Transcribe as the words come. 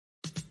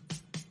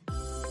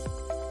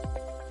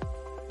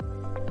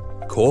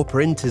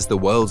CorePrint is the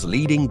world's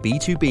leading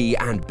B2B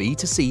and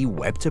B2C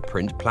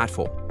web-to-print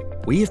platform.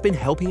 We have been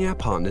helping our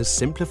partners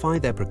simplify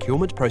their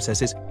procurement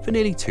processes for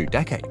nearly 2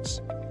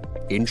 decades.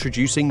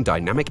 Introducing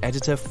Dynamic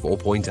Editor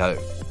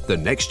 4.0, the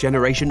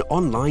next-generation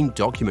online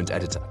document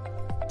editor.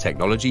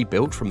 Technology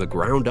built from the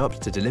ground up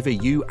to deliver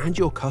you and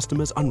your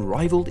customers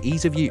unrivaled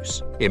ease of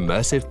use,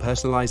 immersive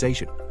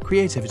personalization,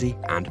 creativity,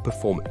 and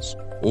performance,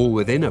 all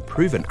within a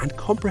proven and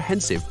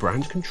comprehensive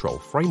brand control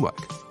framework.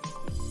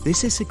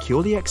 This is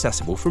securely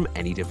accessible from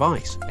any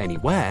device,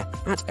 anywhere,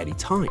 at any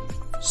time.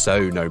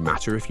 So no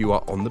matter if you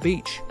are on the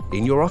beach,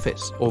 in your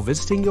office, or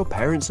visiting your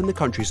parents in the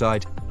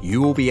countryside,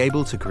 you will be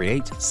able to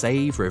create,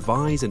 save,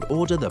 revise, and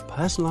order the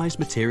personalized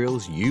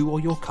materials you or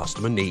your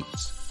customer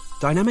needs.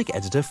 Dynamic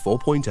Editor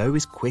 4.0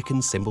 is quick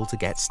and simple to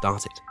get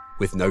started.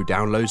 With no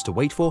downloads to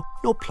wait for,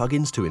 nor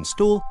plugins to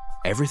install,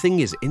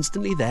 everything is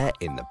instantly there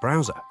in the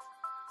browser.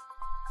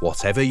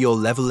 Whatever your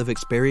level of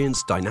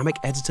experience, Dynamic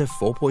Editor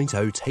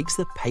 4.0 takes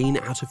the pain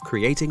out of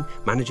creating,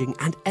 managing,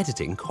 and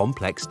editing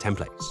complex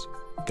templates.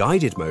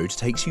 Guided mode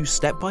takes you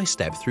step by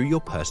step through your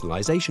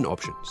personalization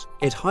options.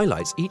 It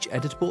highlights each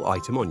editable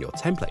item on your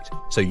template,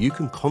 so you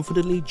can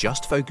confidently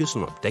just focus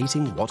on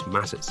updating what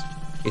matters.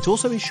 It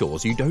also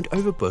ensures you don't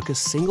overbook a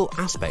single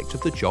aspect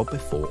of the job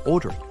before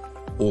ordering.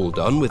 All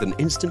done with an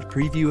instant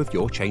preview of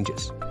your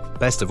changes.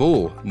 Best of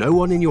all, no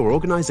one in your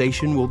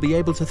organization will be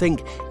able to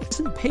think,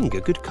 isn't pink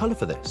a good color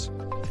for this?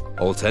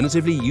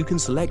 Alternatively, you can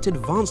select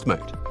Advanced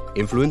Mode.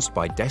 Influenced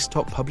by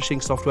desktop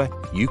publishing software,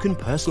 you can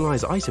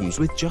personalize items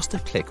with just a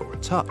click or a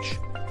touch.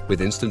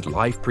 With instant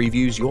live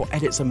previews, your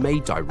edits are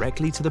made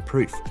directly to the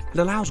proof and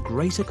allows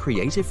greater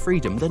creative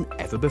freedom than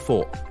ever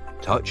before.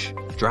 Touch,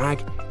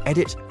 drag,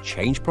 edit,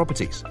 change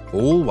properties,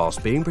 all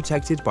whilst being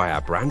protected by our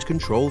brand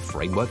control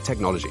framework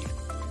technology.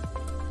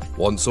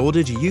 Once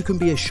ordered, you can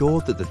be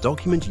assured that the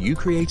document you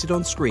created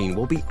on screen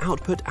will be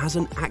output as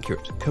an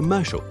accurate,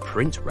 commercial,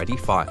 print-ready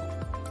file.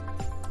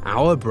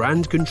 Our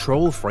brand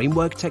control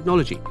framework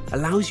technology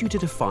allows you to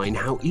define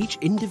how each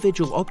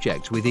individual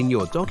object within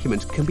your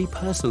document can be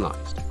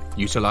personalized.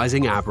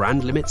 Utilizing our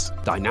brand limits,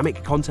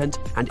 dynamic content,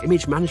 and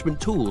image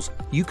management tools,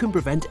 you can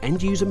prevent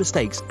end-user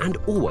mistakes and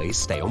always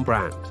stay on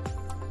brand.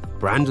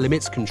 Brand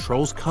limits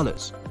controls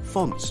colors,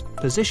 fonts,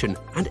 position,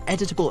 and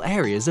editable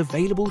areas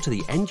available to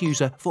the end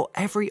user for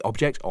every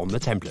object on the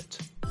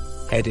template.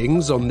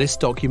 Headings on this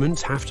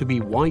document have to be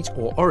white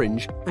or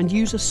orange and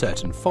use a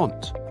certain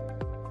font.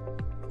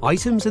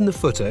 Items in the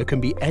footer can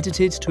be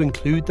edited to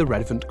include the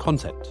relevant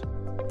content.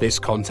 This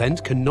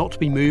content cannot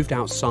be moved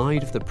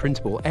outside of the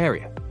printable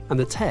area, and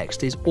the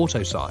text is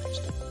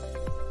auto-sized.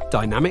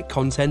 Dynamic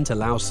content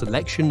allows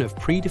selection of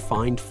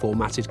predefined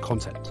formatted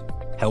content,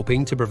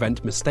 helping to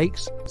prevent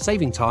mistakes,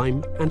 saving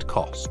time and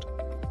cost.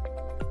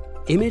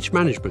 Image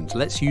management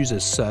lets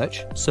users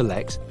search,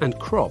 select, and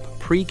crop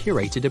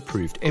pre-curated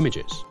approved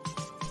images.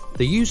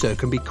 The user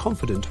can be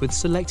confident with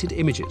selected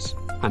images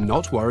and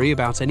not worry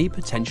about any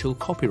potential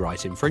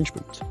copyright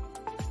infringement.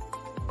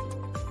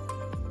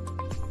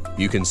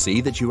 You can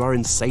see that you are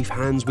in safe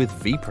hands with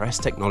Vpress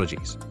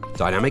Technologies.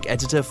 Dynamic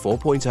Editor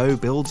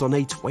 4.0 builds on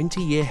a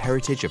 20-year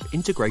heritage of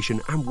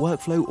integration and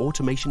workflow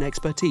automation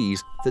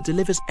expertise that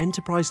delivers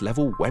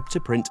enterprise-level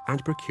web-to-print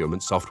and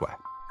procurement software.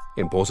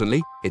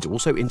 Importantly, it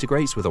also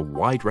integrates with a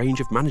wide range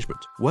of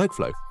management,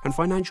 workflow, and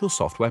financial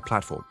software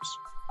platforms.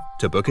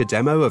 To book a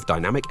demo of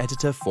Dynamic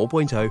Editor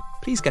 4.0,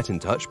 please get in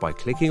touch by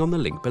clicking on the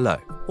link below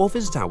or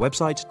visit our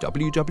website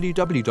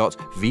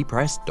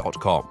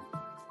www.vpress.com.